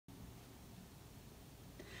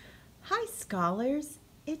Hi scholars,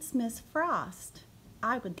 it's Miss Frost.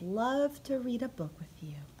 I would love to read a book with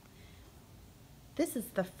you. This is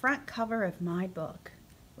the front cover of my book.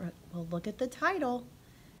 We'll look at the title.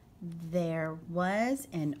 There was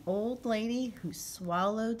an old lady who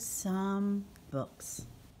swallowed some books.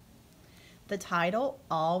 The title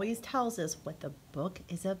always tells us what the book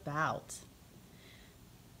is about.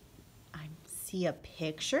 I see a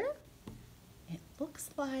picture. It looks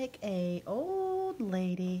like an old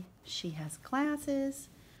lady. She has glasses.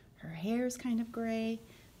 Her hair is kind of gray.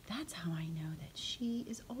 That's how I know that she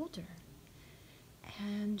is older.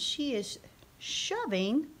 And she is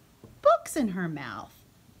shoving books in her mouth.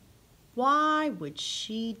 Why would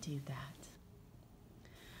she do that?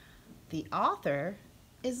 The author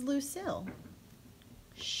is Lucille.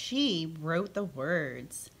 She wrote the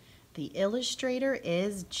words. The illustrator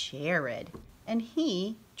is Jared, and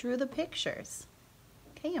he drew the pictures.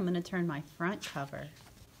 Okay, I'm going to turn my front cover.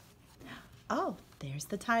 Oh, there's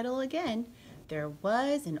the title again. There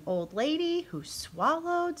was an old lady who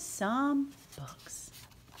swallowed some books.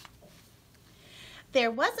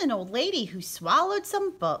 There was an old lady who swallowed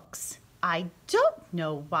some books. I don't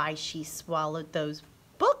know why she swallowed those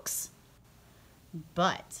books,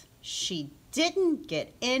 but she didn't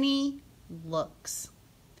get any looks.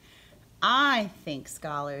 I think,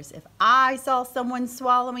 scholars, if I saw someone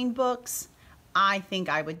swallowing books, I think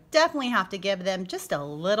I would definitely have to give them just a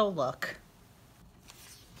little look.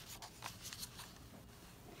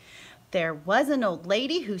 There was an old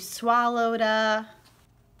lady who swallowed a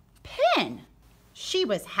pen. She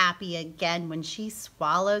was happy again when she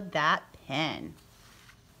swallowed that pen.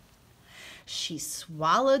 She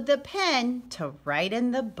swallowed the pen to write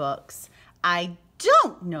in the books. I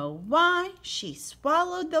don't know why she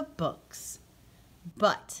swallowed the books,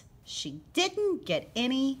 but she didn't get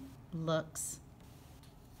any looks.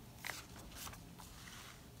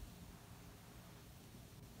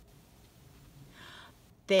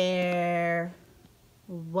 There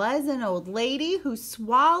was an old lady who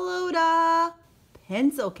swallowed a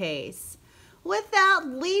pencil case without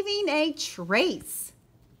leaving a trace.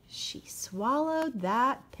 She swallowed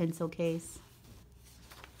that pencil case.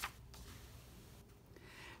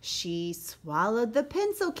 She swallowed the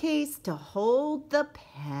pencil case to hold the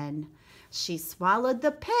pen. She swallowed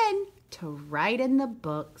the pen to write in the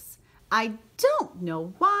books. I don't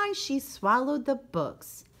know why she swallowed the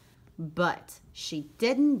books, but she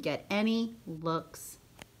didn't get any looks.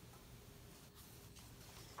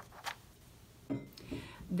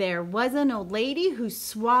 There was an old lady who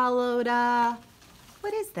swallowed a,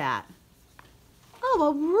 what is that? Oh,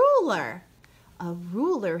 a ruler. A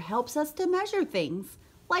ruler helps us to measure things,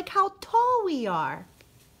 like how tall we are.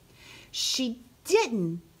 She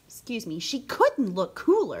couldn't look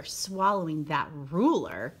cooler swallowing that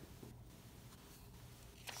ruler.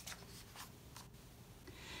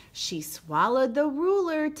 She swallowed the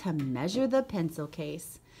ruler to measure the pencil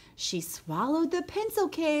case. She swallowed the pencil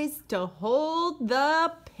case to hold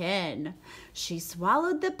the pen. She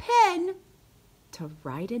swallowed the pen to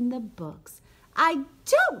write in the books. I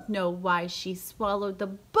don't know why she swallowed the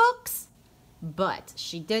books, but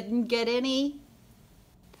she didn't get any,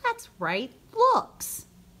 that's right, looks.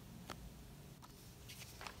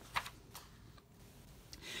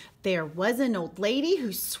 There was an old lady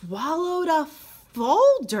who swallowed a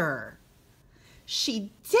folder.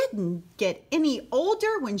 She didn't get any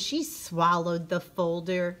older when she swallowed the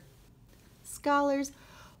folder. Scholars,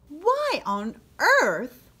 why on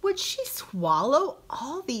earth would she swallow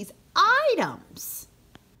all these items?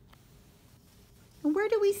 And where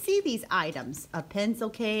do we see these items? A pencil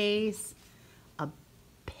case, a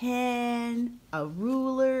pen, a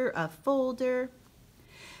ruler, a folder.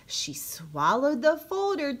 She swallowed the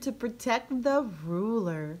folder to protect the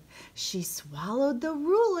ruler. She swallowed the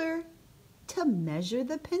ruler to measure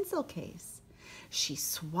the pencil case. She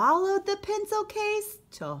swallowed the pencil case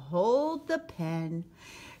to hold the pen.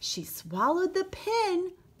 She swallowed the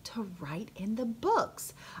pen to write in the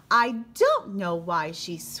books. I don't know why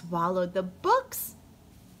she swallowed the books,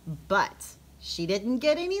 but she didn't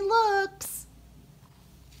get any looks.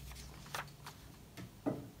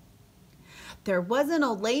 There was an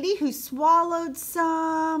old lady who swallowed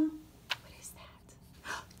some, what is that?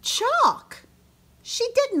 Chalk. She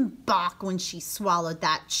didn't balk when she swallowed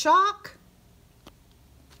that chalk.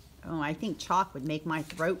 Oh, I think chalk would make my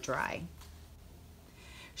throat dry.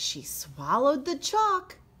 She swallowed the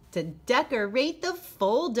chalk to decorate the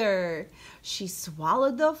folder. She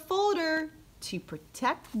swallowed the folder to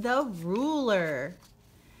protect the ruler.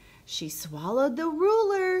 She swallowed the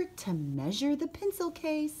ruler to measure the pencil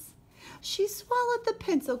case. She swallowed the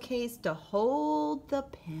pencil case to hold the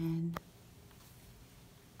pen.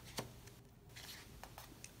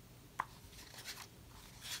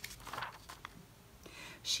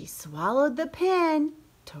 She swallowed the pen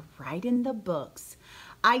to write in the books.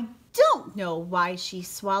 I don't know why she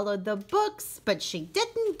swallowed the books, but she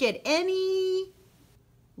didn't get any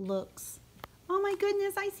looks. Oh my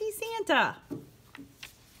goodness, I see Santa.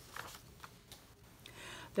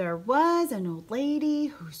 There was an old lady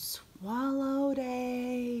who swallowed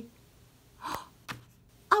a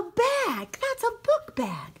bag. That's a book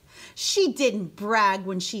bag. She didn't brag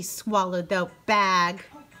when she swallowed the bag.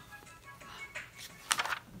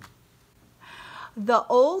 The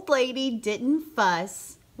old lady didn't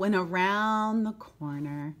fuss when around the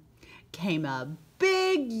corner came a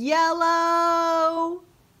big yellow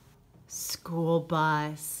school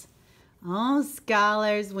bus. Oh,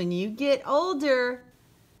 scholars, when you get older,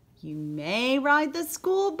 you may ride the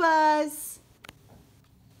school bus.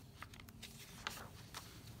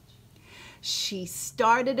 She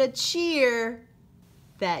started a cheer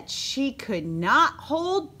that she could not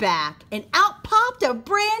hold back, and out popped a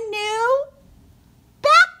brand new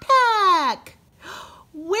backpack.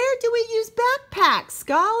 Where do we use backpacks,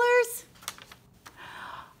 scholars?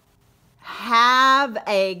 Have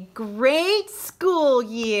a great school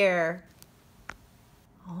year.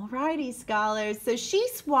 Alrighty, scholars. So she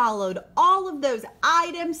swallowed all of those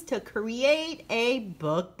items to create a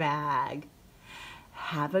book bag.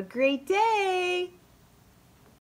 Have a great day.